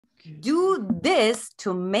Do this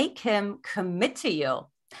to make him commit to you.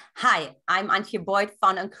 Hi, I'm Antia,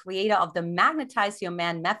 founder and creator of the Magnetize Your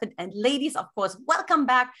Man method. And ladies, of course, welcome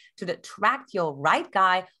back to the Attract Your Right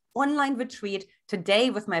Guy online retreat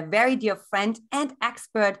today with my very dear friend and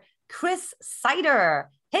expert, Chris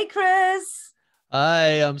Seiter. Hey, Chris.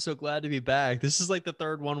 Hi, I'm so glad to be back. This is like the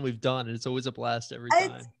third one we've done, and it's always a blast every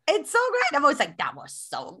time. It's so great. I'm always like, that was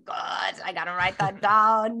so good. I got to write that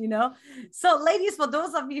down. So ladies, for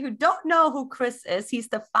those of you who don't know who Chris is, he's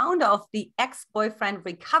the founder of the Ex-Boyfriend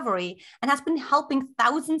Recovery and has been helping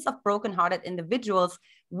thousands of brokenhearted individuals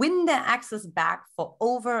win their exes back for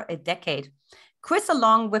over a decade. Chris,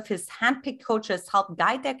 along with his handpicked coaches, help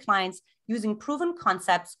guide their clients using proven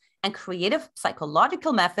concepts and creative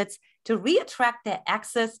psychological methods to reattract their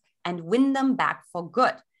exes and win them back for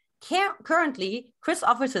good. Currently, Chris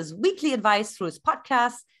offers his weekly advice through his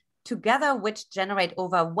podcast, together which generate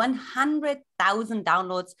over 100,000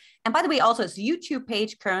 downloads. And by the way, also his YouTube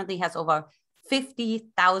page currently has over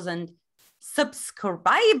 50,000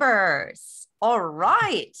 subscribers. All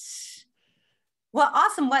right. Well,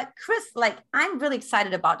 awesome. What Chris, I'm really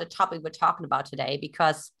excited about the topic we're talking about today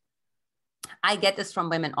because I get this from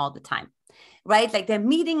women all the time, right? Like they're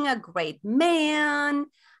meeting a great man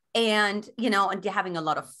and they're having a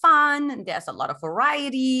lot of fun and there's a lot of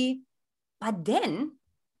variety, but then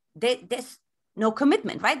there's no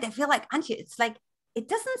commitment, right? They feel like, Antia, it's like, it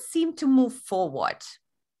doesn't seem to move forward.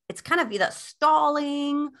 It's kind of either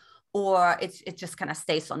stalling or it just kind of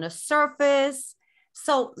stays on the surface.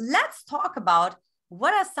 So let's talk about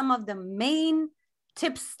what are some of the main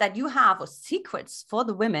tips that you have or secrets for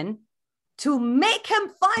the women to make him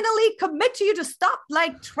finally commit to you, to stop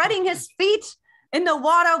like treading his feet in the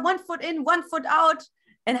water, 1 foot in, 1 foot out,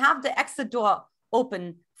 and have the exit door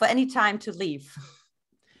open for any time to leave.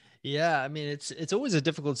 Yeah, I mean, it's always a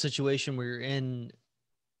difficult situation where you're in,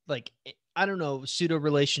 like, I don't know, pseudo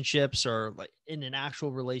relationships or like in an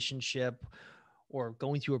actual relationship or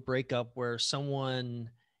going through a breakup where someone,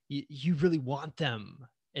 you really want them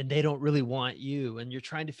and they don't really want you. And you're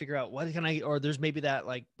trying to figure out or there's maybe that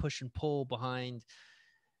like push and pull behind,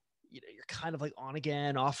 you're kind of like on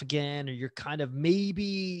again, off again, or you're kind of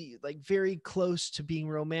maybe like very close to being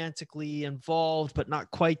romantically involved, but not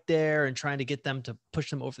quite there, and trying to get them to push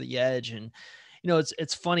them over the edge. And,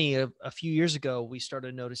 it's funny. A few years ago, we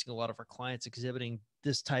started noticing a lot of our clients exhibiting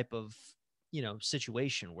this type of,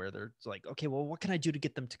 situation where they're like, okay, well, what can I do to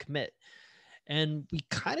get them to commit? And we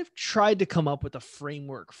kind of tried to come up with a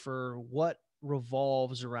framework for what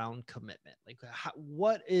revolves around commitment. Like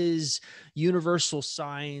what is universal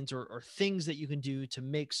signs or things that you can do to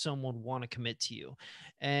make someone want to commit to you?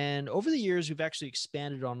 And over the years, we've actually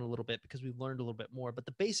expanded on it a little bit because we've learned a little bit more. But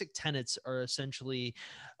the basic tenets are essentially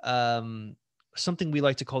something we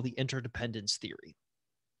like to call the interdependence theory.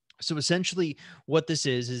 So essentially what this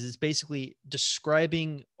is it's basically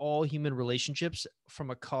describing all human relationships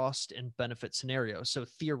from a cost and benefit scenario. So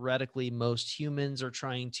theoretically, most humans are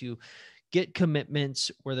trying to get commitments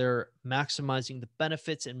where they're maximizing the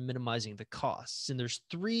benefits and minimizing the costs. And there's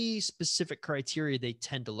three specific criteria they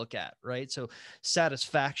tend to look at, right? So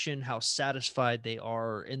satisfaction, how satisfied they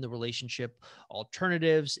are in the relationship.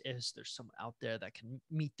 Alternatives, is there someone out there that can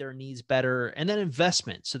meet their needs better? And then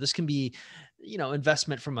investment. So this can be,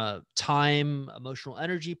 investment from a time, emotional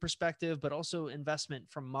energy perspective, but also investment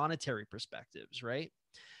from monetary perspectives, right?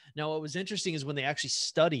 Now, what was interesting is when they actually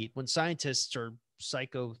studied, when scientists or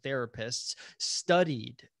psychotherapists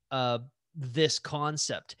studied this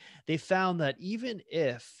concept, they found that even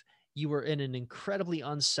if you were in an incredibly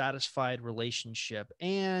unsatisfied relationship,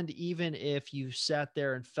 and even if you sat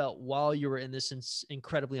there and felt while you were in this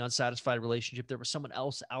incredibly unsatisfied relationship, there was someone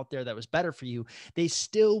else out there that was better for you, they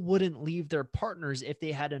still wouldn't leave their partners if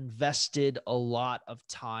they had invested a lot of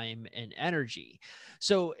time and energy.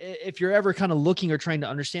 So if you're ever kind of looking or trying to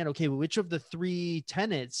understand, okay, which of the three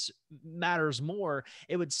tenets matters more,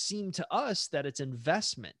 it would seem to us that it's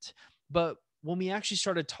investment. But when we actually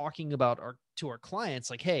started talking about to our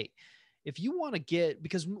clients, like, hey, if you want to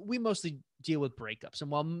because we mostly deal with breakups.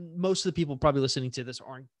 And while most of the people probably listening to this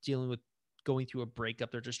aren't dealing with going through a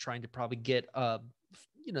breakup, they're just trying to probably get,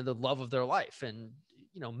 the love of their life and,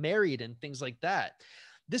 married and things like that.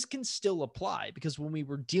 This can still apply because when we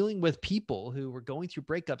were dealing with people who were going through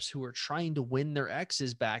breakups, who were trying to win their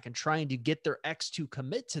exes back and trying to get their ex to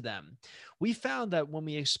commit to them, we found that when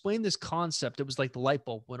we explained this concept, it was like the light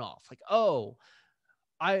bulb went off. Like, oh,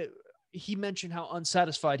 he mentioned how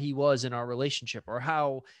unsatisfied he was in our relationship, or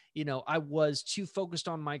how, I was too focused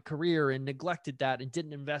on my career and neglected that and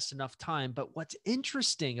didn't invest enough time. But what's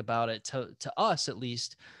interesting about it, to us at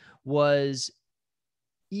least, was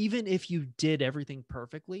even if you did everything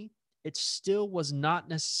perfectly, it still was not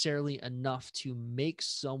necessarily enough to make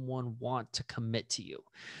someone want to commit to you.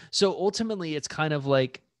 So ultimately, it's kind of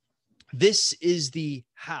like, this is the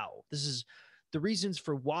how. This is the reasons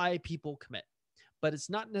for why people commit, but it's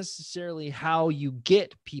not necessarily how you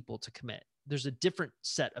get people to commit. There's a different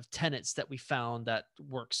set of tenets that we found that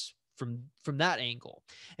works from that angle.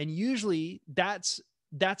 And usually that's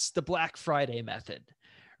the Black Friday method,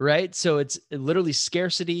 right? So it's literally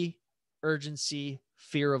scarcity, urgency,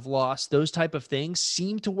 fear of loss. Those type of things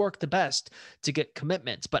seem to work the best to get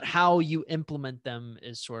commitments, but how you implement them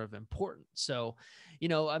is sort of important. So,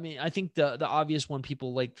 I mean, I think the obvious one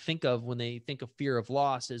people like think of when they think of fear of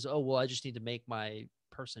loss is, oh, well, I just need to make my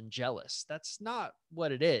person jealous. That's not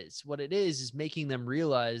what it is. What it is making them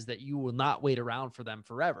realize that you will not wait around for them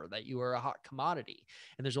forever, that you are a hot commodity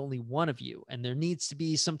and there's only one of you. And there needs to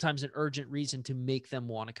be sometimes an urgent reason to make them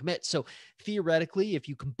want to commit. So theoretically, if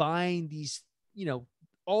you combine these,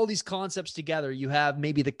 all these concepts together, you have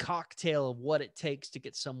maybe the cocktail of what it takes to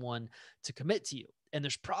get someone to commit to you. And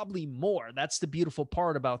there's probably more. That's the beautiful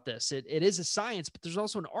part about this. It is a science, but there's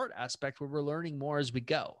also an art aspect where we're learning more as we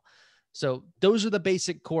go. So those are the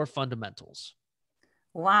basic core fundamentals.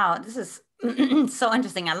 Wow, this is so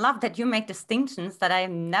interesting. I love that you make distinctions that I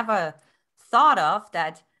never thought of,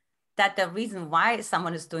 that the reason why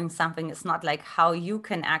someone is doing something is not like how you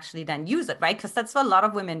can actually then use it, right? Because that's what a lot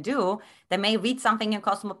of women do. They may read something in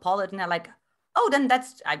Cosmopolitan and they're like, oh, then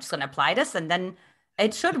I'm just going to apply this and then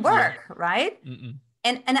it should work, Yeah. right? Mm-mm.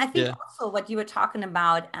 And I think Yeah. also what you were talking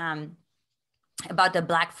about the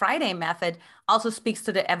Black Friday method also speaks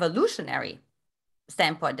to the evolutionary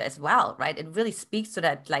standpoint as well, right? It really speaks to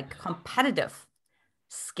that like competitive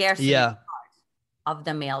scarcity Yeah. of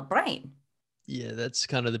the male brain. Yeah. That's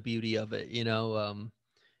kind of the beauty of it.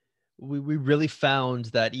 We really found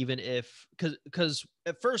that even if, because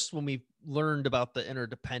at first when we learned about the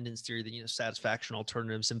interdependence theory, the satisfaction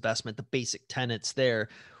alternatives investment, the basic tenets there,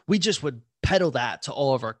 we just would peddle that to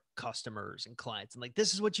all of our customers and clients and like,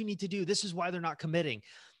 this is what you need to do, this is why they're not committing.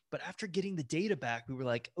 But after getting the data back, we were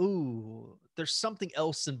like, oh, there's something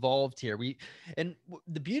else involved here.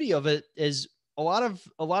 The beauty of it is a lot of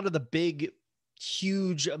the big,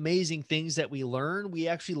 huge, amazing things that we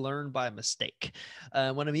actually learn by mistake.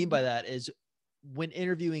 What I mean by that is, when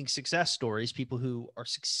interviewing success stories, people who are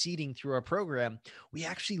succeeding through our program, we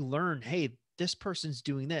actually learn, hey, this person's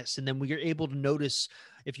doing this. And then we are able to notice,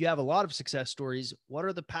 if you have a lot of success stories, what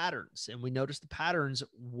are the patterns? And we noticed the patterns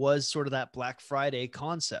was sort of that Black Friday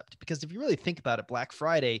concept. Because if you really think about it, Black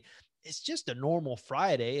Friday, it's just a normal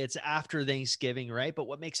Friday. It's after Thanksgiving, right? But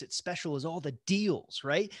what makes it special is all the deals,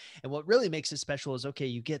 right? And what really makes it special is, okay,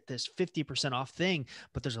 you get this 50% off thing,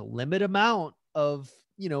 but there's a limited amount of,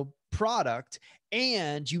 product,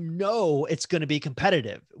 and it's going to be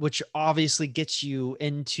competitive, which obviously gets you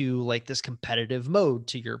into like this competitive mode,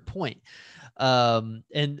 to your point.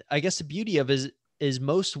 And I guess the beauty of it is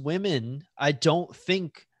most women, I don't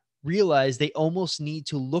think, realize they almost need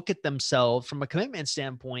to look at themselves from a commitment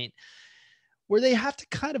standpoint where they have to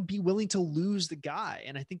kind of be willing to lose the guy.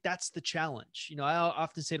 And I think that's the challenge. I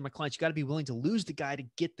often say to my clients, you got to be willing to lose the guy to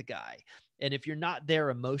get the guy. And if you're not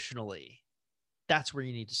there emotionally, that's where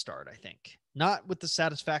you need to start, I think. Not with the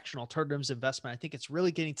satisfaction alternatives investment. I think it's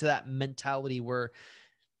really getting to that mentality where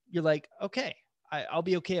you're like, okay, I'll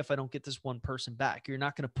be okay if I don't get this one person back. You're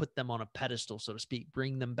not going to put them on a pedestal, so to speak,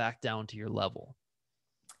 bring them back down to your level.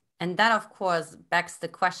 And that, of course, begs the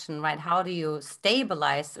question, right? How do you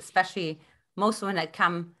stabilize, especially most women that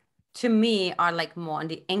come to me are like more on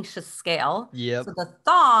the anxious scale. Yep. So the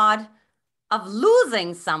thought of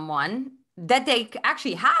losing someone that they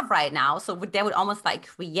actually have right now, so they would almost like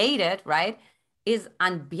create it, right, is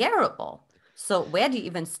unbearable. So where do you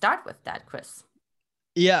even start with that, Chris?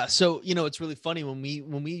 Yeah. So, it's really funny when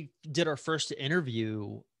we did our first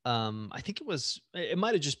interview, I think it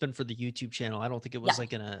might've just been for the YouTube channel. I don't think it was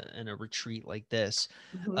like in a retreat like this.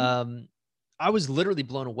 Mm-hmm. I was literally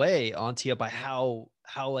blown away, Antia, by how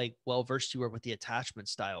like well-versed you were with the attachment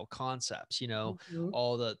style concepts, Mm-hmm.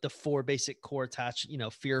 all the four basic core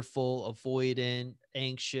fearful, avoidant,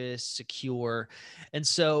 anxious, secure. And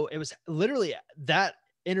so it was literally that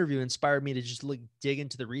interview inspired me to just dig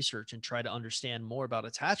into the research and try to understand more about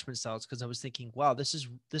attachment styles. Cause I was thinking, wow, this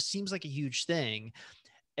seems like a huge thing.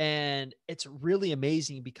 And it's really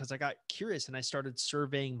amazing because I got curious and I started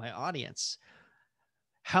surveying my audience.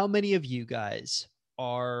 How many of you guys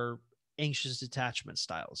are anxious attachment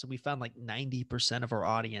styles. And we found like 90% of our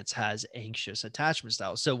audience has anxious attachment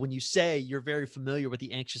styles. So when you say you're very familiar with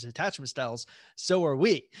the anxious attachment styles, so are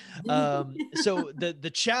we. So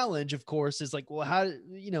the challenge, of course, is like, well, how,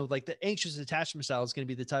 like the anxious attachment style is going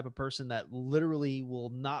to be the type of person that literally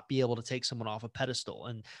will not be able to take someone off a pedestal,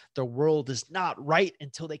 and their world is not right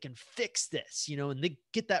until they can fix this, and they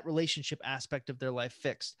get that relationship aspect of their life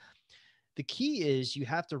fixed. The key is you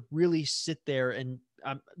have to really sit there and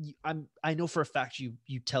I know for a fact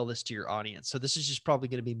you tell this to your audience. So this is just probably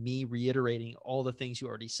going to be me reiterating all the things you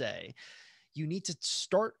already say. You need to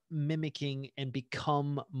start mimicking and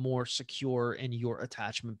become more secure in your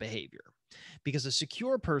attachment behavior, because a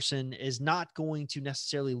secure person is not going to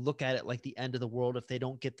necessarily look at it like the end of the world if they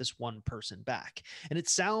don't get this one person back. And it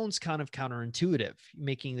sounds kind of counterintuitive,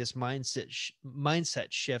 making this mindset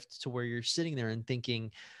shift to where you're sitting there and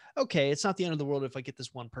thinking, okay, it's not the end of the world if I get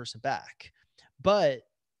this one person back. But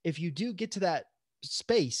if you do get to that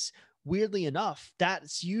space, weirdly enough,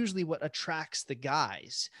 that's usually what attracts the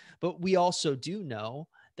guys. But we also do know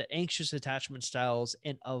that anxious attachment styles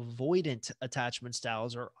and avoidant attachment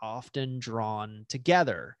styles are often drawn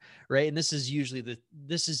together, right? And this is usually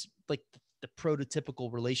this is like the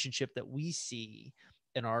prototypical relationship that we see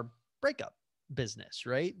in our breakup business,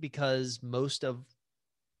 right? Because most of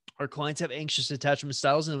our clients have anxious attachment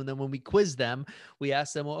styles. And then when we quiz them, we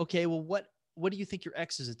ask them, well, okay, well, what do you think your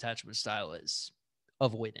ex's attachment style is?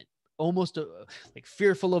 Avoidant. Almost like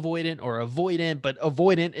fearful avoidant or avoidant, but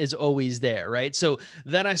avoidant is always there, right? So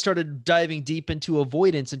then I started diving deep into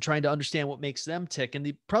avoidance and trying to understand what makes them tick.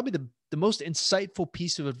 And probably the most insightful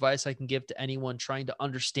piece of advice I can give to anyone trying to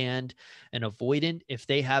understand an avoidant, if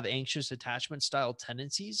they have anxious attachment style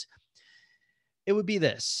tendencies, it would be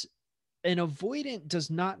this. An avoidant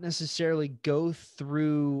does not necessarily go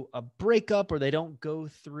through a breakup, or they don't go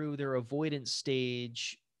through their avoidance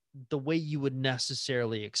stage the way you would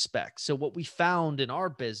necessarily expect. So what we found in our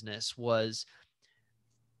business was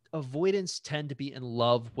avoidants tend to be in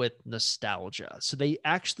love with nostalgia. So they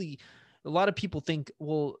actually, a lot of people think,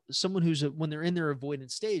 well, someone when they're in their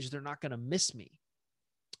avoidance stage, they're not going to miss me.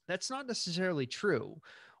 That's not necessarily true.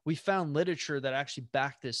 We found literature that actually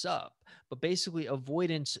backed this up, but basically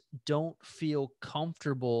avoidants don't feel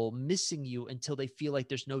comfortable missing you until they feel like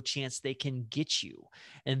there's no chance they can get you.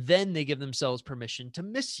 And then they give themselves permission to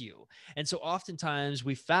miss you. And so oftentimes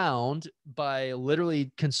we found by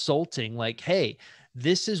literally consulting, like, hey,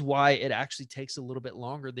 this is why it actually takes a little bit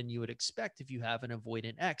longer than you would expect if you have an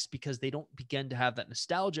avoidant ex, because they don't begin to have that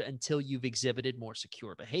nostalgia until you've exhibited more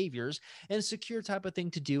secure behaviors. And a secure type of thing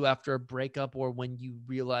to do after a breakup, or when you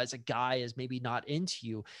realize a guy is maybe not into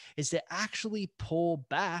you, is to actually pull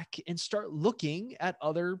back and start looking at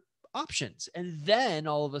other options. And then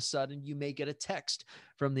all of a sudden you may get a text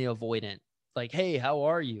from the avoidant like, hey, how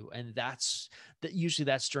are you? And usually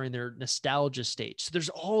that's during their nostalgia stage. So there's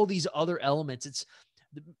all these other elements. It's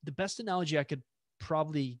the best analogy I could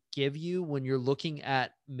probably give you when you're looking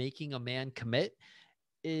at making a man commit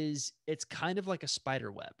is it's kind of like a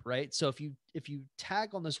spider web, right? So if you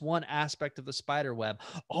tag on this one aspect of the spider web,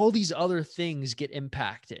 all these other things get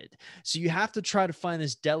impacted. So you have to try to find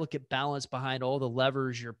this delicate balance behind all the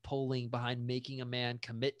levers you're pulling behind making a man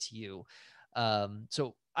commit to you.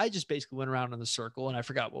 So I just basically went around in the circle and I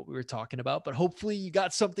forgot what we were talking about, but hopefully you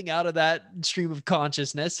got something out of that stream of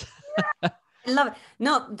consciousness. I love it.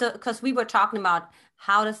 No, because we were talking about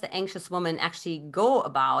how does the anxious woman actually go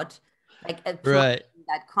about like applying Right.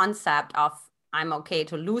 that concept of I'm okay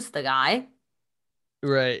to lose the guy.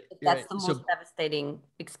 Right. That's Right. the most So devastating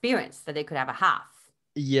experience that they could ever have.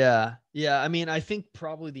 yeah. Yeah. I mean, I think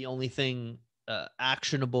probably the only thing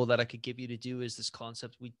actionable that I could give you to do is this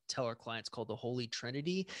concept we tell our clients called the Holy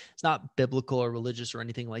Trinity. It's not biblical or religious or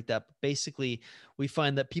anything like that. But basically, we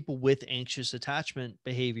find that people with anxious attachment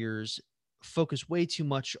behaviors focus way too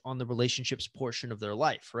much on the relationships portion of their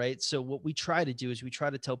life, right? So what we try to do is we try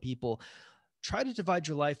to tell people, try to divide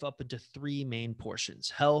your life up into three main portions: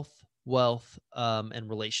 health, wealth, and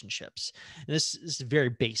relationships. And this is very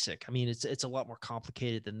basic. I mean, it's a lot more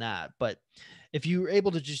complicated than that. But if you're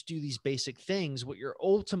able to just do these basic things, what you're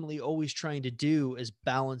ultimately always trying to do is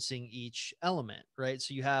balancing each element, right?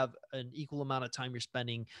 So you have an equal amount of time you're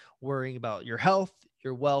spending worrying about your health,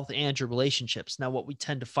 your wealth, and your relationships. Now, what we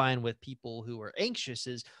tend to find with people who are anxious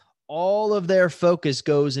is all of their focus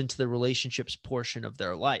goes into the relationships portion of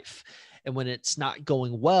their life. And when it's not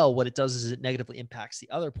going well, what it does is it negatively impacts the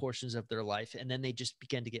other portions of their life. And then they just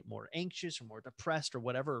begin to get more anxious or more depressed or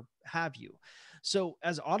whatever have you. So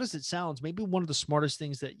as odd as it sounds, maybe one of the smartest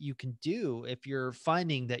things that you can do if you're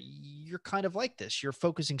finding that you're kind of like this, you're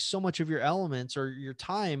focusing so much of your elements or your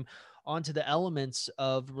time onto the elements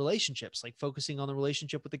of relationships, like focusing on the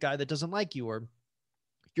relationship with the guy that doesn't like you, or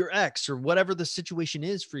your ex, or whatever the situation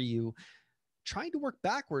is for you. Trying to work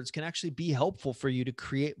backwards can actually be helpful for you to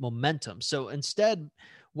create momentum. So instead,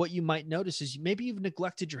 what you might notice is maybe you've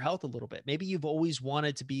neglected your health a little bit. Maybe you've always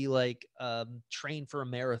wanted to be like train for a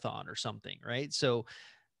marathon or something, right? So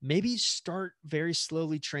maybe start very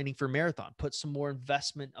slowly training for a marathon. Put some more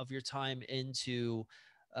investment of your time into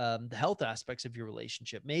the health aspects of your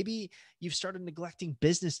relationship. Maybe you've started neglecting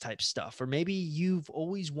business type stuff, or maybe you've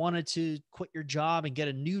always wanted to quit your job and get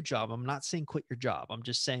a new job. I'm not saying quit your job. I'm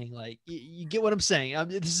just saying, like, you get what I'm saying.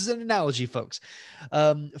 This is an analogy, folks.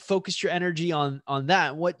 Focus your energy on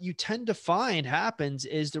that. What you tend to find happens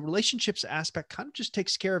is the relationships aspect kind of just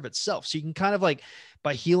takes care of itself. So you can kind of like,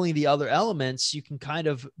 by healing the other elements, you can kind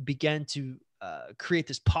of begin to create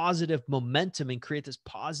this positive momentum and create this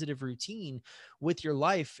positive routine with your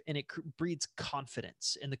life. And it breeds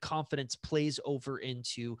confidence, and the confidence plays over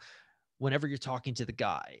into whenever you're talking to the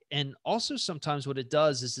guy. And also sometimes what it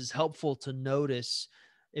does is it's helpful to notice,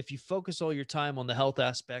 if you focus all your time on the health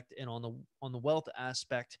aspect and on the wealth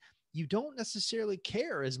aspect, you don't necessarily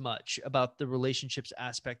care as much about the relationships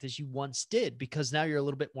aspect as you once did, because now you're a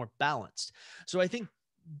little bit more balanced. So I think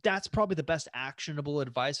that's probably the best actionable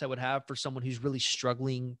advice I would have for someone who's really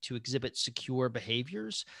struggling to exhibit secure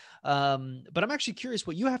behaviors. But I'm actually curious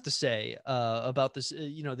what you have to say about this,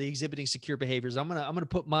 the exhibiting secure behaviors. I'm gonna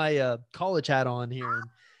put my college hat on here and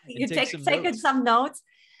You take some taking notes. some notes.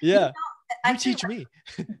 Yeah, you Actually, teach me.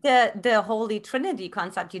 the Holy Trinity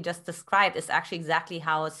concept you just described is actually exactly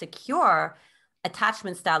how a secure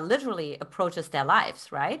attachment style literally approaches their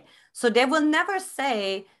lives, right? So they will never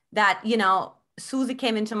say that, Susie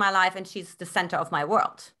came into my life and she's the center of my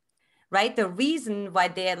world, right? The reason why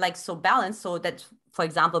they're like so balanced, so that, for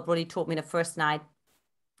example, Brody told me the first night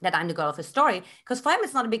that I'm the girl of his story, because for him,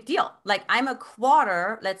 it's not a big deal. Like, I'm a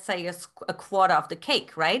quarter, let's say a quarter of the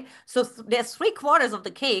cake, right? So there's 3/4 of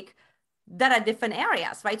the cake that are different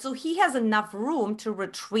areas, right? So he has enough room to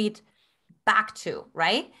retreat back to,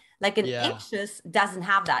 right? Like an Yeah, anxious doesn't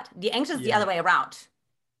have that. The anxious the yeah. other way around.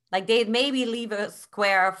 Like, they maybe leave a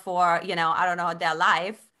square for, I don't know, their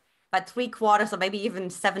life, but 3/4 or maybe even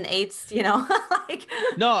 7/8, like.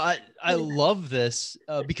 No, I love this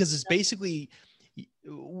because it's basically,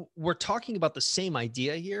 we're talking about the same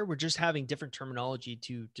idea here. We're just having different terminology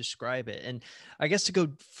to describe it. And I guess to go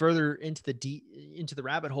further into the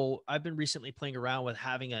rabbit hole, I've been recently playing around with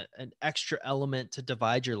having an extra element to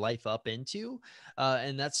divide your life up into.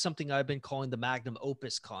 And that's something I've been calling the magnum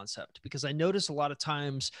opus concept, because I notice a lot of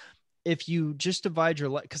times, if you just divide your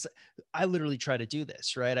life, because I literally try to do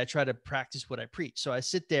this, right? I try to practice what I preach. So I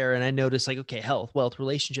sit there and I notice, like, okay, health, wealth,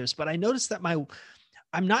 relationships, but I notice that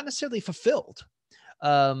I'm not necessarily fulfilled.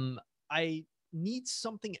 I need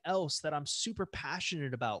something else that I'm super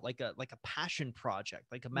passionate about, like a passion project,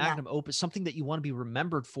 like a Yeah. magnum opus, something that you want to be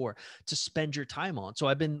remembered for, to spend your time on. So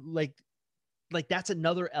I've been like that's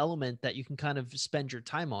another element that you can kind of spend your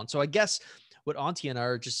time on. So I guess what Antia and I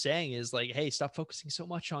are just saying is, like, hey, stop focusing so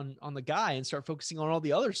much on the guy and start focusing on all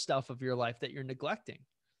the other stuff of your life that you're neglecting.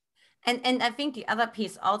 And I think the other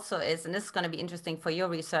piece also is, and this is going to be interesting for your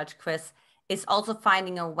research, Chris, is also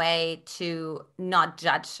finding a way to not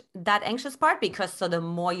judge that anxious part, because so the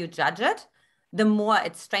more you judge it, the more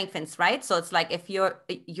it strengthens, right? So it's like, if you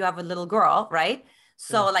have a little girl, right?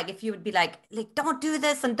 So Yeah. like, if you would be like, don't do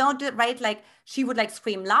this and don't do it, right? Like, she would like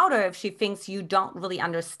scream louder if she thinks you don't really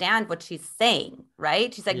understand what she's saying,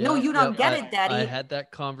 right? She's like, no, Yeah. you don't Yep. get it, I Daddy. had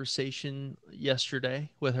that conversation yesterday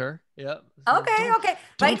with her. Yep. Okay, Don't okay,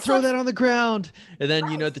 don't right? So throw it's that on the ground. And then,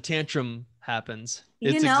 right. the tantrum happens.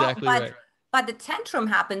 you It's know exactly but right. but the tantrum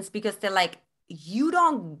happens because they're like, you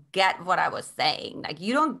don't get what I was saying, like,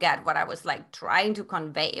 you don't get what I was like trying to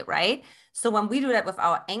convey, right? So when we do that with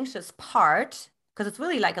our anxious part, because it's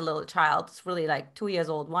really like a little child, it's really like 2 years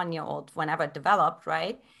old, 1 year old, whenever it developed,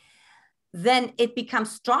 right? Then it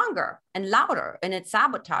becomes stronger and louder, and it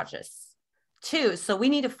sabotages too. So we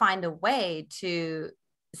need to find a way to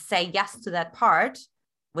say yes to that part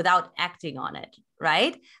without acting on it,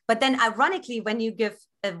 right? But then ironically, when you give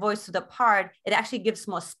a voice to the part, it actually gives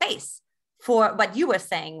more space for what you were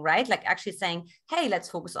saying, right? Like, actually saying, hey, let's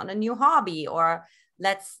focus on a new hobby, or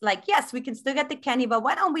let's, like, yes, we can still get the candy, but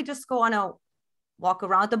why don't we just go on a walk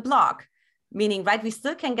around the block? Meaning, right, we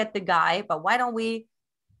still can get the guy, but why don't we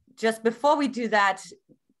just, before we do that,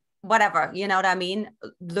 whatever, you know what I mean?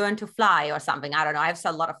 Learn to fly or something. I don't know. I have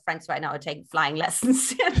a lot of friends right now who are taking flying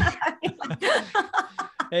lessons. You know I mean?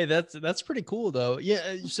 Hey, that's pretty cool though.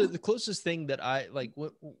 Yeah. So the closest thing that I like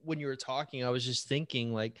when you were talking, I was just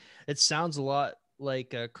thinking, like, it sounds a lot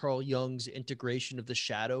like Carl Jung's integration of the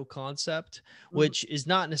shadow concept, Mhm. which is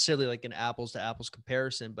not necessarily like an apples to apples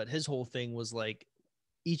comparison, but his whole thing was like,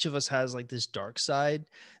 each of us has like this dark side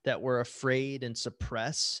that we're afraid and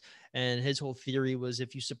suppress. And his whole theory was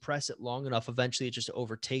if you suppress it long enough, eventually it just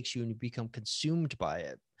overtakes you and you become consumed by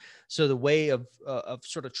it. So the way of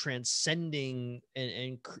sort of transcending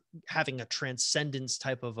and having a transcendence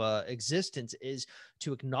type of existence is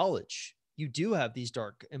to acknowledge you do have these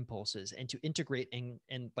dark impulses and to integrate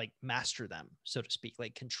and like master them, so to speak,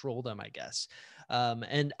 like control them, I guess.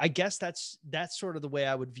 And I guess that's sort of the way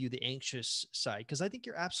I would view the anxious side, because I think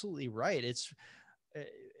you're absolutely right. It's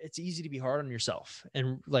easy to be hard on yourself,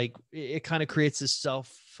 and like it kind of creates this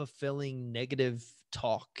self-fulfilling negative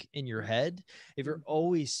talk in your head if you're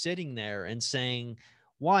always sitting there and saying,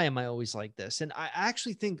 why am I always like this? And I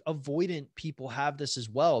actually think avoidant people have this as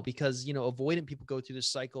well, because, you know, avoidant people go through this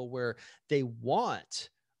cycle where they want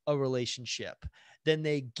a relationship, then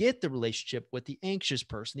they get the relationship with the anxious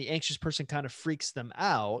person. The anxious person kind of freaks them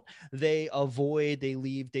out. They avoid, they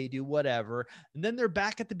leave, they do whatever. And then they're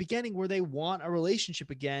back at the beginning where they want a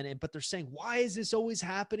relationship again. But they're saying, why is this always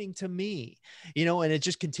happening to me? You know, and it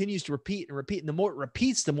just continues to repeat and repeat. And the more it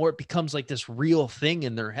repeats, the more it becomes like this real thing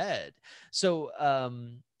in their head. So,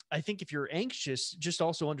 I think if you're anxious, just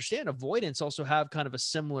also understand avoidance also have kind of a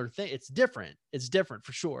similar thing. It's different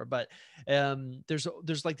for sure. But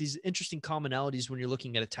there's like these interesting commonalities when you're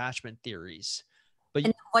looking at attachment theories. But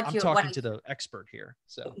And what I'm you talking what to the expert here.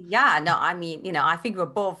 So Yeah, no, I mean, I think we're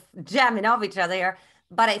both jamming off each other here.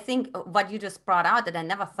 But I think what you just brought out that I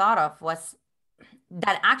never thought of was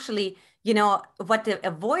that actually, what the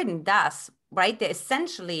avoidant does, right? They're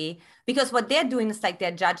essentially, because what they're doing is like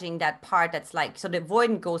they're judging that part that's like, so the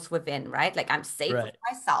avoidant goes within, right? Like I'm safe with right.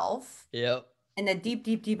 myself Yep. and the deep,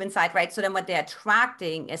 deep, deep inside, right? So then what they're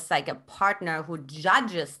attracting is like a partner who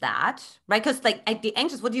judges that, right? Because like the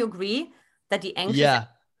anxious, would you agree that the anxious Yeah.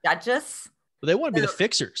 judges? But they want to be the So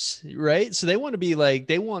fixers, right? So they want to be like,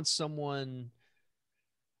 they want someone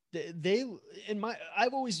they in my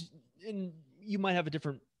I've always, and you might have a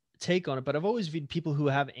different take on it, but I've always viewed people who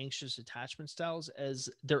have anxious attachment styles as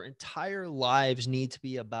their entire lives need to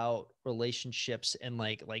be about relationships and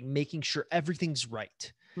like making sure everything's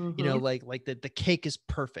right. You know, Mhm. like the cake is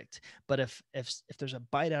perfect, but if there's a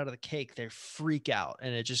bite out of the cake, they freak out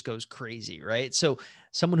and it just goes crazy, right? So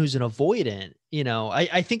someone who's an avoidant, you know,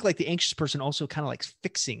 I think like the anxious person also kind of likes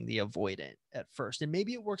fixing the avoidant at first. And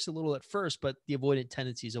maybe it works a little at first, but the avoidant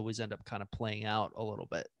tendencies always end up kind of playing out a little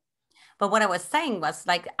bit. But what I was saying was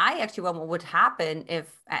like, I actually, what would happen if,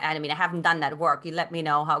 I mean, I haven't done that work. You let me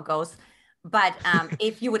know how it goes. But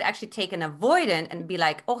if you would actually take an avoidant and be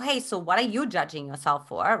like, oh, hey, so what are you judging yourself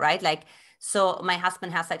for? Right. Like, so my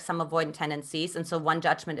husband has like some avoidant tendencies. And so one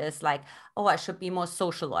judgment is like, oh, I should be more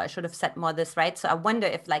social, or I should have said more this, right? So I wonder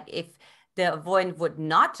if the avoidant would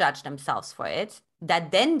not judge themselves for it,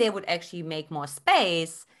 that then they would actually make more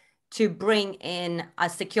space to bring in a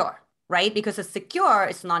secure, right? Because a secure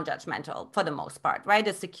is non-judgmental for the most part, right?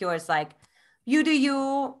 A secure is like, you do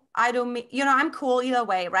you, I do me, I'm cool either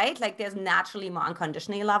way, right? Like there's naturally more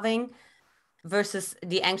unconditionally loving versus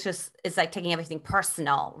the anxious is like taking everything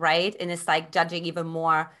personal, right? And it's like judging even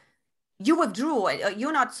more. You withdrew,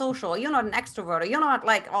 you're not social, you're not an extrovert, or you're not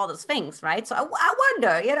like all those things, right? So I wonder,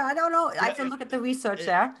 I don't know. I Yeah, have to look at the research it,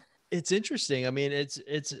 there. it's interesting. I mean,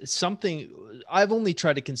 it's something I've only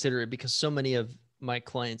tried to consider it because so many of my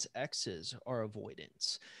clients' exes are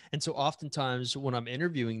avoidants. And so oftentimes when I'm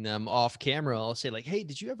interviewing them off camera, I'll say like, hey,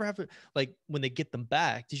 did you ever have like when they get them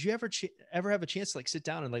back, did you ever have a chance to like sit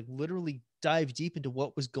down and like literally dive deep into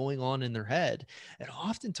what was going on in their head? And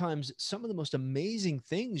oftentimes some of the most amazing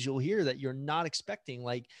things you'll hear that you're not expecting,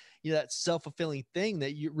 like, that self-fulfilling thing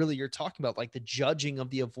that you're talking about, like the judging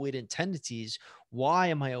of the avoidant tendencies. Why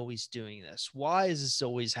am I always doing this? Why is this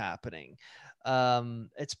always happening?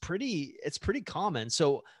 It's pretty common.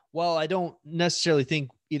 So while I don't necessarily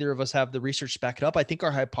think either of us have the research to back it up, I think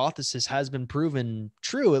our hypothesis has been proven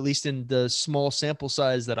true, at least in the small sample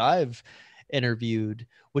size that I've interviewed,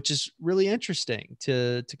 which is really interesting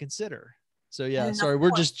to consider. So And yeah, then of sorry, we're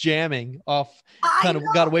course, just jamming off, I kind of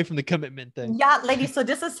got away from the commitment thing. Yeah, ladies. So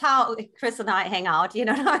this is how Chris and I hang out. You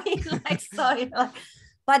know what I mean? Like, so,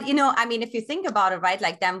 but I mean, if you think about it, right?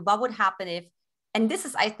 Like, then what would happen if, and this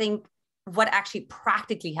is, I think, what actually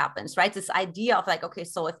practically happens, right? This idea of like, okay,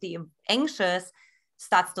 so if the anxious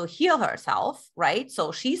starts to heal herself, right?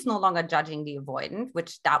 So she's no longer judging the avoidant,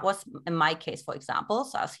 which that was in my case, for example.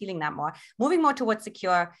 So I was healing that more, moving more towards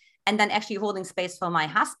secure, and then actually holding space for my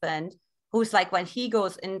husband who's like when he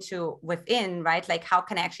goes into within, right? Like how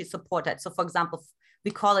can I actually support it? So for example,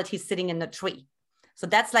 we call it he's sitting in the tree. So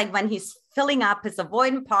that's like when he's filling up his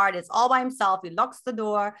avoidant part, it's all by himself. He locks the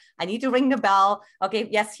door. I need to ring the bell. Okay.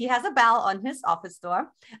 Yes, he has a bell on his office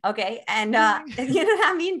door. Okay. And you know what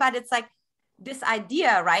I mean? But it's like this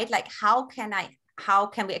idea, right? Like, how can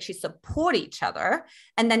we actually support each other?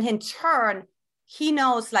 And then in turn, he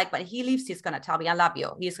knows, like, when he leaves, he's going to tell me, I love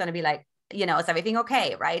you. He's going to be like, you know, is everything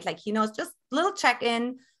okay? Right? Like, he knows, just little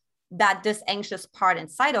check-in that this anxious part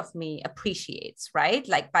inside of me appreciates, right?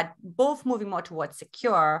 Like, but both moving more towards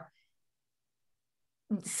secure.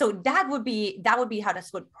 So that would be how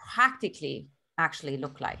this would practically actually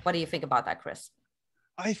look like. What do you think about that, Chris?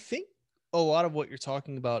 I think a lot of what you're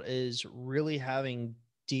talking about is really having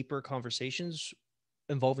deeper conversations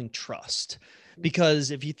involving trust.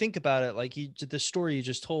 Because if you think about it, like the story you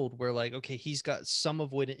just told, where like, okay, he's got some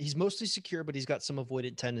avoidant, he's mostly secure, but he's got some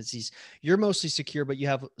avoidant tendencies. You're mostly secure, but you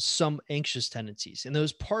have some anxious tendencies, and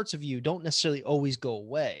those parts of you don't necessarily always go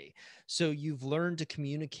away. So you've learned to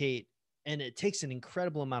communicate, and it takes an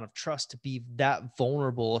incredible amount of trust to be that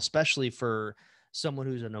vulnerable, especially for someone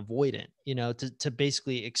who's an avoidant, you know, to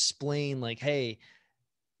basically explain like, hey,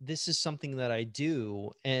 this is something that I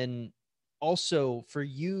do. And also for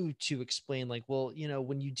you to explain like, well, you know,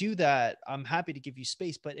 when you do that, I'm happy to give you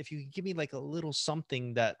space, but if you give me like a little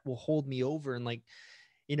something that will hold me over, and like,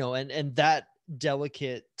 you know, and that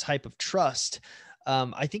delicate type of trust,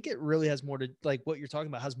 I think it really has more to, like, what you're talking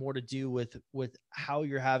about has more to do with how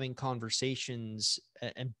you're having conversations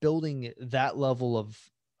and building that level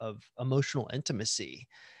of emotional intimacy.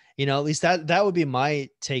 You know, at least that would be my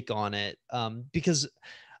take on it. Because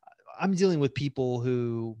I'm dealing with people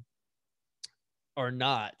who are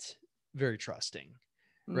not very trusting,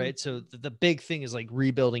 right? So the big thing is like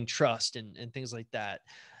rebuilding trust and things like that.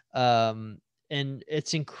 And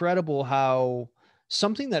it's incredible how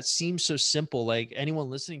something that seems so simple, like anyone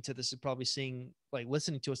listening to this is probably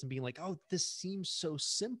listening to us and being like, oh, this seems so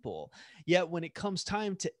simple. Yet when it comes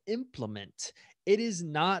time to implement, it is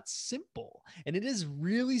not simple. And it is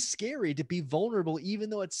really scary to be vulnerable, even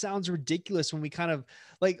though it sounds ridiculous when we kind of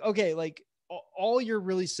like, okay, like all you're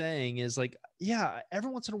really saying is like, yeah, every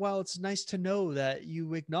once in a while, it's nice to know that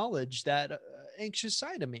you acknowledge that anxious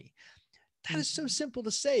side of me. That is so simple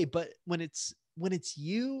to say, but when it's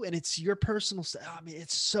you and it's your personal stuff, I mean,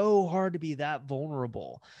 it's so hard to be that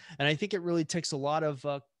vulnerable. And I think it really takes a lot of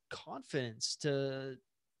confidence to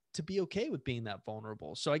be okay with being that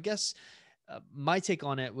vulnerable. So I guess my take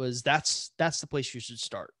on it was that's the place you should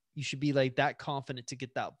start. You should be like that confident to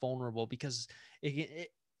get that vulnerable, because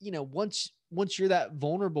you know, once you're that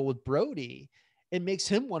vulnerable with Brody, it makes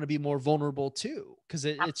him want to be more vulnerable too. Cause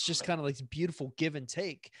it's just kind of like beautiful give and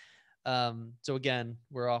take. So again,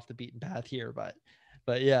 we're off the beaten path here,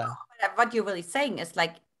 but yeah. What you're really saying is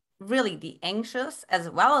like, really the anxious as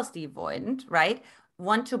well as the avoidant, right,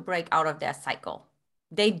 want to break out of their cycle.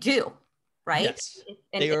 They do, right? Yes.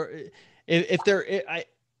 They are. If they're,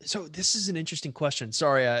 so this is an interesting question.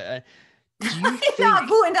 Sorry. Do you think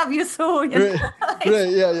right,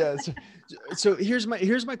 yeah. So here's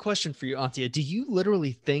my question for you, Antia. Do you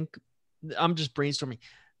literally think, I'm just brainstorming,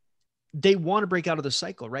 they want to break out of the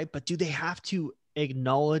cycle, right? But do they have to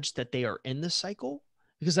acknowledge that they are in the cycle?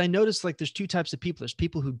 Because I noticed like there's two types of people. There's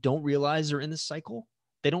people who don't realize they're in this cycle.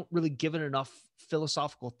 They don't really give it enough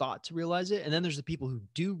philosophical thought to realize it. And then there's the people who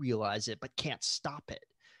do realize it, but can't stop it.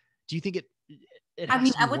 Do you think it has to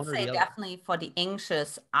be I would one or say the other? definitely for the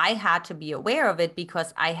anxious, I had to be aware of it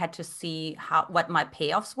because I had to see what my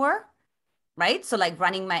payoffs were, right? So like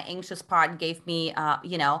running my anxious part gave me,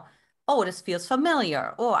 you know, oh, this feels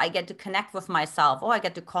familiar. Oh, I get to connect with myself. Oh, I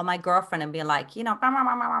get to call my girlfriend and be like, you know,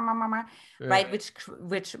 right?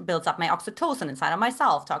 Which builds up my oxytocin inside of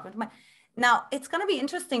myself, talking to my. Now, it's going to be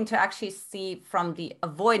interesting to actually see from the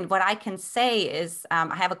avoidant. What I can say is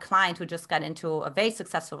I have a client who just got into a very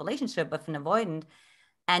successful relationship with an avoidant.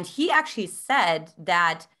 And he actually said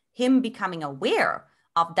that him becoming aware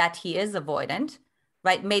of that he is avoidant,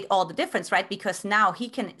 right, made all the difference, right? Because now he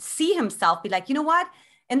can see himself be like, you know what?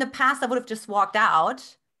 In the past, I would have just walked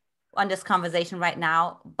out on this conversation right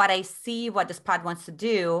now, but I see what this part wants to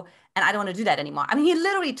do, and I don't want to do that anymore. I mean, he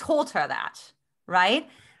literally told her that, right?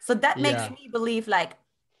 So that makes me believe like,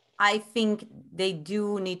 I think they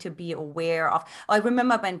do need to be aware of. I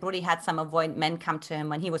remember when Brody had some avoidant men come to him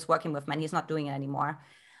when he was working with men. He's not doing it anymore.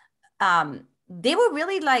 They were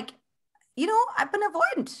really like, you know, I've been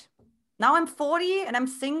avoidant. Now I'm 40 and I'm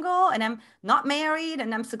single and I'm not married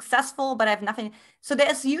and I'm successful, but I have nothing. So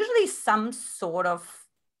there's usually some sort of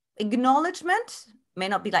acknowledgement. May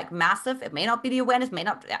not be like massive. It may not be the awareness, may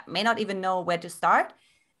not even know where to start,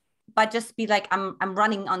 but just be like, I'm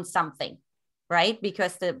running on something, right?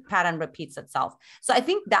 Because the pattern repeats itself. So I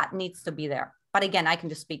think that needs to be there. But again, I can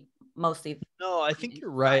just speak mostly. No, I think you're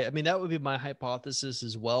right. I mean, that would be my hypothesis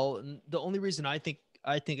as well. And the only reason I think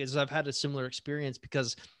is I've had a similar experience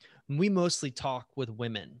because we mostly talk with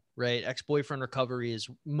women, right? Ex-boyfriend recovery is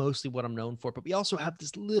mostly what I'm known for, but we also have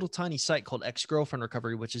this little tiny site called ex-girlfriend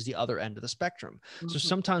recovery, which is the other end of the spectrum. So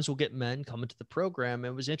sometimes we'll get men come into the program.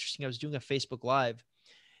 It was interesting. I was doing a Facebook Live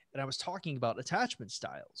and I was talking about attachment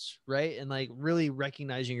styles, right? And like really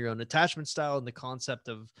recognizing your own attachment style and the concept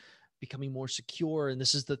of becoming more secure. And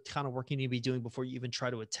this is the kind of work you need to be doing before you even try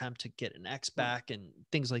to attempt to get an ex back and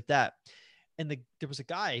things like that. And there was a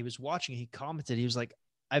guy, he was watching, he commented, he was like,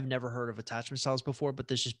 I've never heard of attachment styles before, but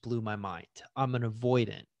this just blew my mind. I'm an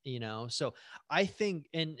avoidant, you know? So I think,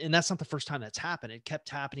 and that's not the first time that's happened. It kept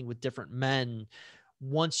happening with different men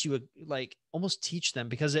once you like almost teach them,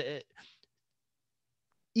 because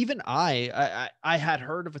even I had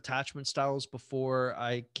heard of attachment styles before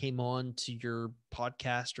I came on to your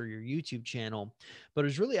podcast or your YouTube channel, but it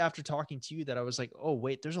was really after talking to you that I was like, oh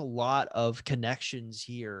wait, there's a lot of connections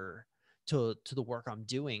here to the work I'm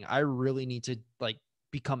doing. I really need to like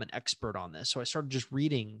become an expert on this. So I started just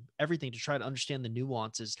reading everything to try to understand the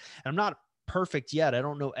nuances. And I'm not perfect yet. I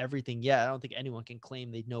don't know everything yet. I don't think anyone can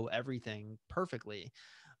claim they know everything perfectly,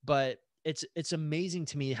 but it's amazing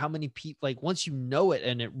to me how many people, like once you know it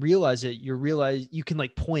and realize you can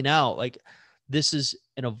like point out like, this is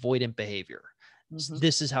an avoidant behavior.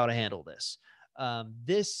 This is how to handle this.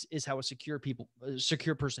 This is how a secure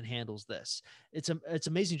person handles this. It's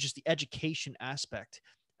amazing just the education aspect.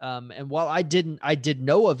 And while I did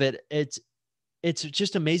know of it, it's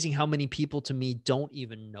just amazing how many people to me don't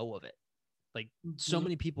even know of it. Like so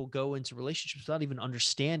many people go into relationships without even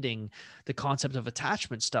understanding the concept of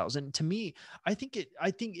attachment styles. And to me, I think,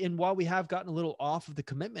 and while we have gotten a little off of the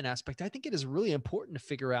commitment aspect, I think it is really important to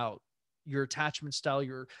figure out your attachment style,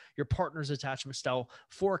 your partner's attachment style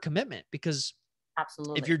for a commitment, because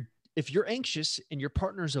Absolutely. if you're anxious and your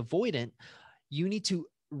partner's avoidant, you need to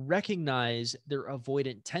recognize their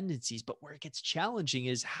avoidant tendencies. But where it gets challenging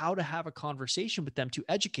is how to have a conversation with them to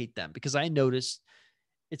educate them, because I noticed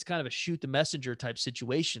it's kind of a shoot the messenger type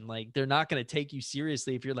situation. Like they're not going to take you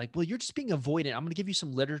seriously if you're like, well, you're just being avoidant. I'm going to give you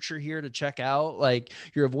some literature here to check out like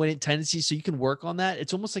your avoidant tendencies so you can work on that.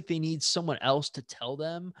 It's almost like they need someone else to tell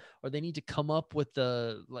them, or they need to come up with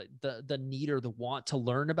the need or the want to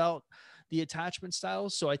learn about the attachment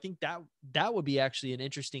styles. So I think that would be actually an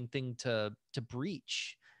interesting thing to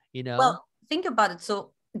breach, you know? Well, think about it.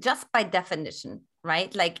 So just by definition,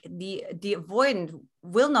 right? Like the avoidant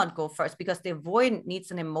will not go first because the avoidant needs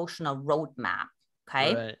an emotional roadmap.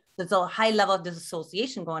 Okay. Right. There's a high level of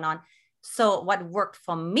disassociation going on. So what worked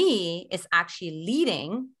for me is actually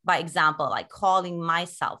leading by example, like calling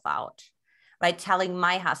myself out, right? Telling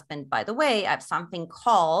my husband, by the way, I have something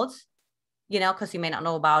called, because you may not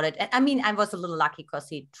know about it. And I mean, I was a little lucky because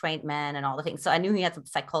he trained men and all the things. So I knew he had some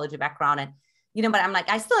psychology background, and but I'm like,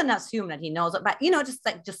 I still didn't assume that he knows it. But,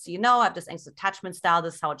 just so I have this anxious attachment style.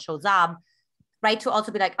 This is how it shows up, right? To also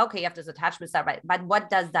be like, okay, you have this attachment style, right? But what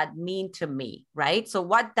does that mean to me, right? So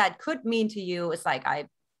what that could mean to you is like, I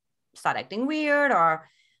start acting weird, or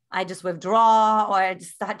I just withdraw, or I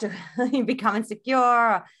just start to become insecure,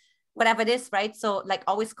 or whatever it is, right? So like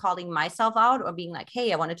always calling myself out, or being like,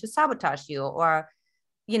 hey, I wanted to sabotage you, or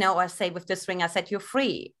or say with this ring, I set you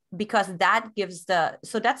free, because that gives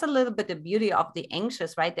so that's a little bit the beauty of the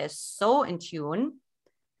anxious, right? They're so in tune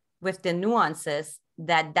with the nuances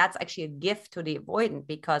that that's actually a gift to the avoidant,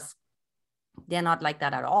 because they're not like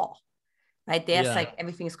that at all, right? There's like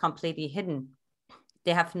everything is completely hidden.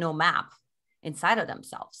 They have no map inside of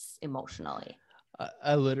themselves emotionally.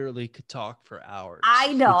 I literally could talk for hours.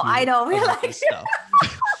 I know. We're like, stuff.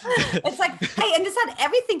 It's like, hey, and this had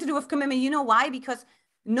everything to do with commitment. You know why? Because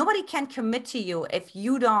nobody can commit to you if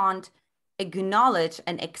you don't acknowledge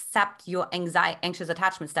and accept your anxious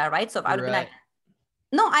attachment style, right? So if I would be like,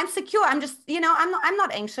 no, I'm secure, I'm just, I'm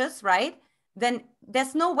not anxious, right? Then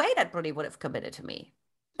there's no way that Brody would have committed to me.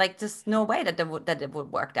 Like, there's no way that it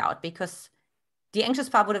would work out, because the anxious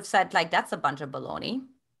part would have said, like, that's a bunch of baloney.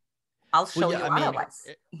 I'll show you otherwise.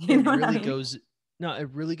 It really goes. No, it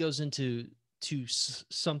really goes into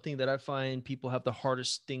something that I find people have the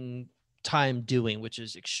hardest time doing, which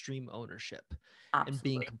is extreme ownership. Absolutely. And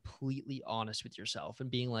being completely honest with yourself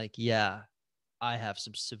and being like, yeah, I have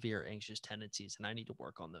some severe anxious tendencies and I need to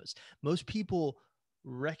work on those. Most people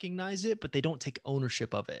recognize it, but they don't take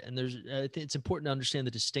ownership of it. And I think it's important to understand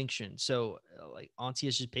the distinction. So like Antia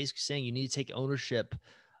is just basically saying you need to take ownership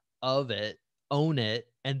of it, own it,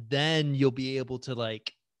 and then you'll be able to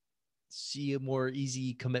like see more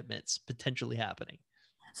easy commitments potentially happening.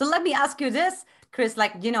 So let me ask you this, Chris,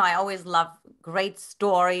 like, I always love great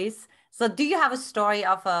stories So do you have a story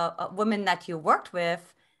of a woman that you worked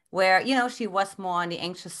with where, she was more on the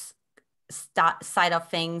anxious side of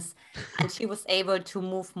things and she was able to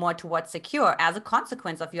move more towards secure as a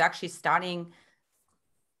consequence of you actually starting,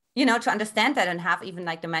 to understand that and have even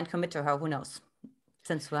like the man commit to her, who knows,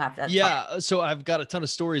 since we have that topic. Yeah, so I've got a ton of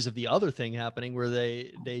stories of the other thing happening where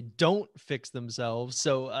they don't fix themselves.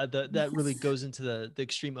 So that really Yes. goes into the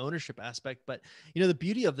extreme ownership aspect. But the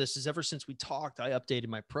beauty of this is ever since we talked, I updated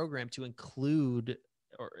my program to include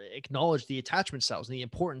or acknowledge the attachment styles and the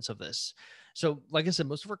importance of this. So, like I said,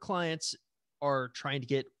 most of our clients are trying to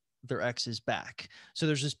get their exes back. So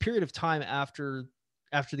there's this period of time after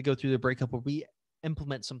they go through the breakup where we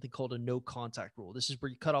implement something called a no contact rule. This is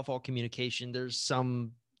where you cut off all communication. There's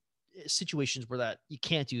some situations where that you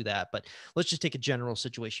can't do that, but let's just take a general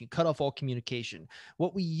situation. Cut off all communication.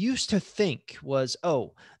 What we used to think was,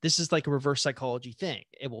 oh, this is like a reverse psychology thing.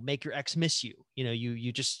 It will make your ex miss you.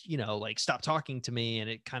 You just, like stop talking to me, and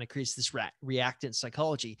it kind of creates this reactant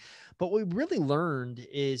psychology. But what we really learned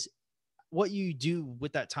is what you do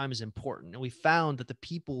with that time is important. And we found that the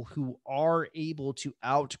people who are able to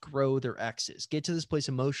outgrow their exes get to this place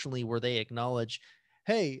emotionally where they acknowledge,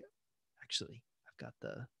 hey, actually, I've got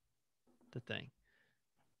the thing.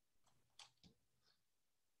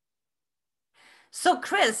 So,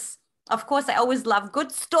 Chris, of course, I always love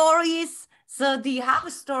good stories. So, do you have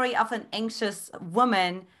a story of an anxious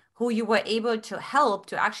woman who you were able to help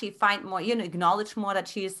to actually find more, acknowledge more that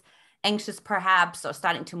she's anxious, perhaps, or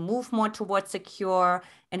starting to move more towards secure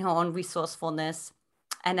in her own resourcefulness,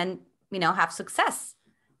 and then, have success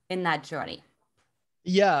in that journey?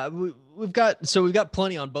 Yeah, we've got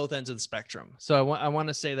plenty on both ends of the spectrum. So I want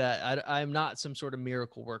to say that I'm not some sort of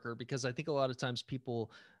miracle worker, because I think a lot of times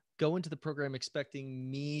people go into the program expecting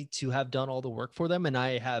me to have done all the work for them, and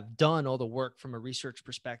I have done all the work from a research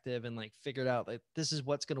perspective and like figured out like this is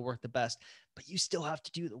what's going to work the best. But you still have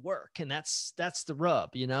to do the work, and that's the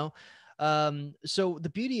rub, So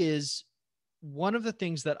the beauty is, one of the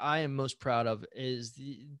things that I am most proud of is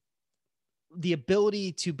the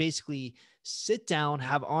ability to basically sit down,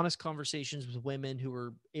 have honest conversations with women who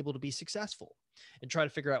are able to be successful and try to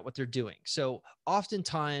figure out what they're doing. So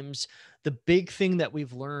oftentimes the big thing that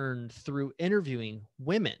we've learned through interviewing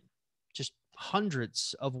women, just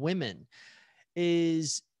hundreds of women,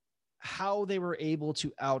 is how they were able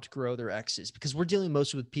to outgrow their exes, because we're dealing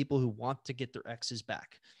mostly with people who want to get their exes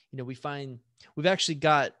back. We find we've actually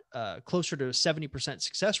got closer to a 70%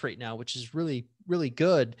 success rate now, which is really, really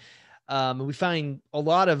good. And we find a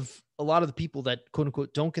lot of the people that quote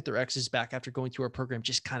unquote don't get their exes back after going through our program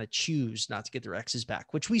just kind of choose not to get their exes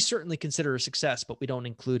back, which we certainly consider a success, but we don't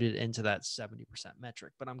include it into that 70%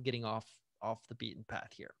 metric. But I'm getting off the beaten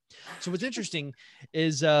path here. So what's interesting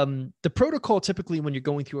is the protocol typically when you're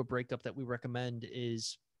going through a breakup that we recommend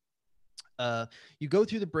is you go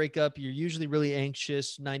through the breakup. You're usually really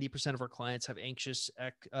anxious. 90% of our clients have anxious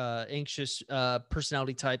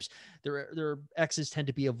personality types. Their exes tend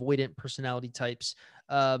to be avoidant personality types.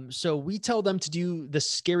 So we tell them to do the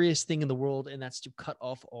scariest thing in the world, and that's to cut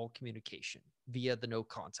off all communication via the no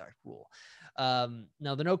contact rule.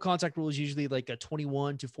 Now, the no contact rule is usually like a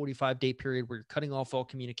 21 to 45 day period where you're cutting off all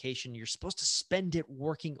communication. You're supposed to spend it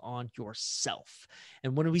working on yourself.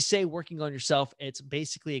 And when we say working on yourself, it's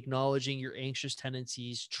basically acknowledging your anxious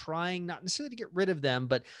tendencies, trying not necessarily to get rid of them,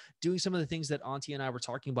 but doing some of the things that Antia and I were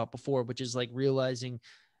talking about before, which is like realizing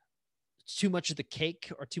too much of the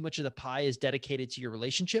cake or too much of the pie is dedicated to your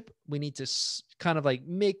relationship. We need to kind of like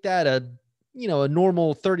make that a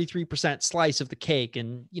normal 33% slice of the cake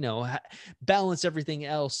and, balance everything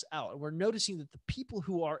else out. And we're noticing that the people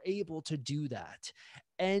who are able to do that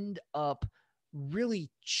end up really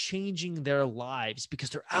changing their lives because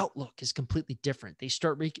their outlook is completely different. They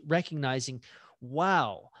start recognizing,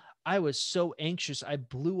 wow, I was so anxious. I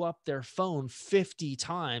blew up their phone 50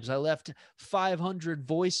 times. I left 500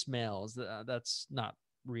 voicemails. That's not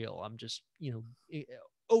real. I'm just,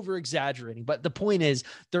 over exaggerating. But the point is,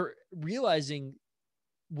 they're realizing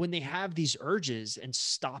when they have these urges and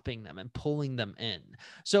stopping them and pulling them in.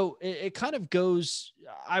 So it kind of goes,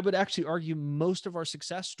 I would actually argue most of our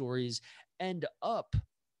success stories end up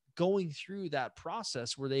going through that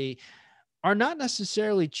process where they are not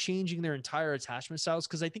necessarily changing their entire attachment styles,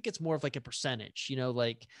 because I think it's more of like a percentage,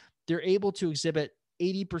 like they're able to exhibit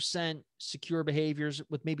 80% secure behaviors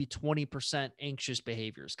with maybe 20% anxious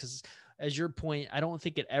behaviors. Because as your point, I don't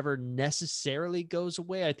think it ever necessarily goes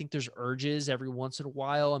away. I think there's urges every once in a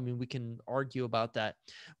while. I mean, we can argue about that.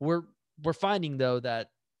 We're finding though that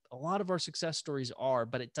a lot of our success stories are,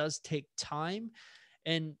 but it does take time.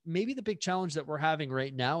 And maybe the big challenge that we're having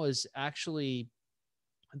right now is actually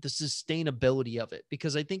the sustainability of it,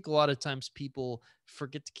 because I think a lot of times people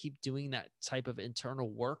forget to keep doing that type of internal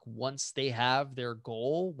work once they have their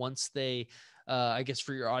goal, once they, I guess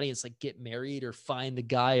for your audience, like get married or find the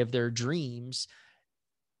guy of their dreams.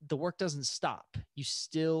 The work doesn't stop. You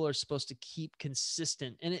still are supposed to keep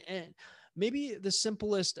consistent. And maybe the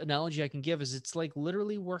simplest analogy I can give is it's like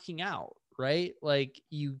literally working out, right? Like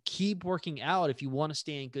you keep working out if you want to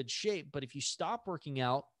stay in good shape, but if you stop working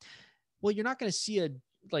out, well, you're not going to see a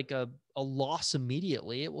loss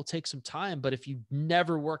immediately. It will take some time, but if you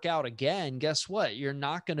never work out again, guess what? You're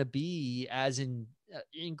not going to be as in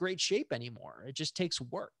great shape anymore. It just takes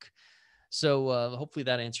work. So hopefully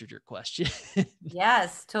that answered your question.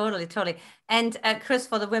 Yes, totally, totally. And Chris,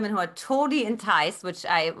 for the women who are totally enticed, which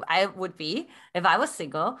I would be if I was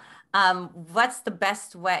single, what's the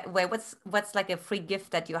best way what's like a free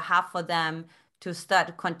gift that you have for them to start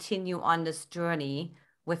to continue on this journey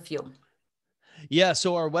with you? Yeah.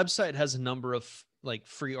 So our website has a number of like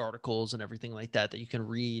free articles and everything like that that you can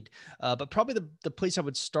read. But probably the place I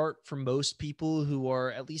would start for most people who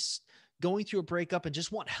are at least going through a breakup and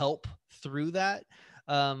just want help through that,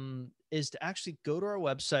 is to actually go to our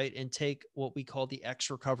website and take what we call the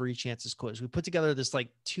X Recovery Chances quiz. We put together this like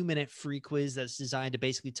 2-minute free quiz that's designed to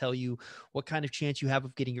basically tell you what kind of chance you have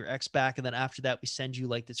of getting your ex back. And then after that, we send you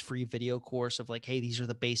like this free video course of like, hey, these are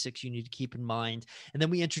the basics you need to keep in mind. And then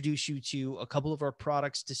we introduce you to a couple of our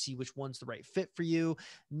products to see which one's the right fit for you.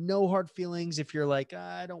 No hard feelings. If you're like,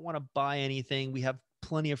 I don't want to buy anything, we have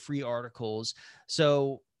plenty of free articles.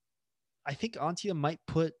 So I think Antia might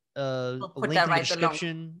put We'll a put link that in the right below.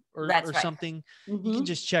 description That's or right. something. You can Mm-hmm.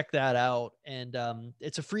 just check that out. And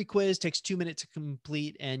it's a free quiz, takes 2 minutes to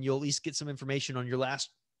complete, and you'll at least get some information on your last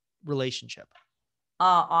relationship.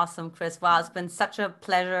 Oh, awesome, Chris. Wow, it's been such a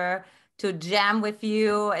pleasure to jam with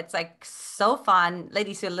you. It's like so fun.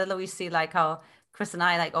 Ladies, you literally see like how Chris and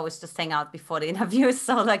I like always just hang out before the interview.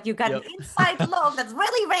 So like you got an Yep. inside look that's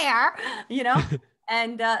really rare, you know?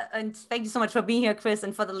 And thank you so much for being here, Chris.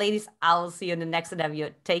 And for the ladies, I'll see you in the next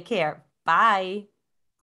interview. Take care. Bye.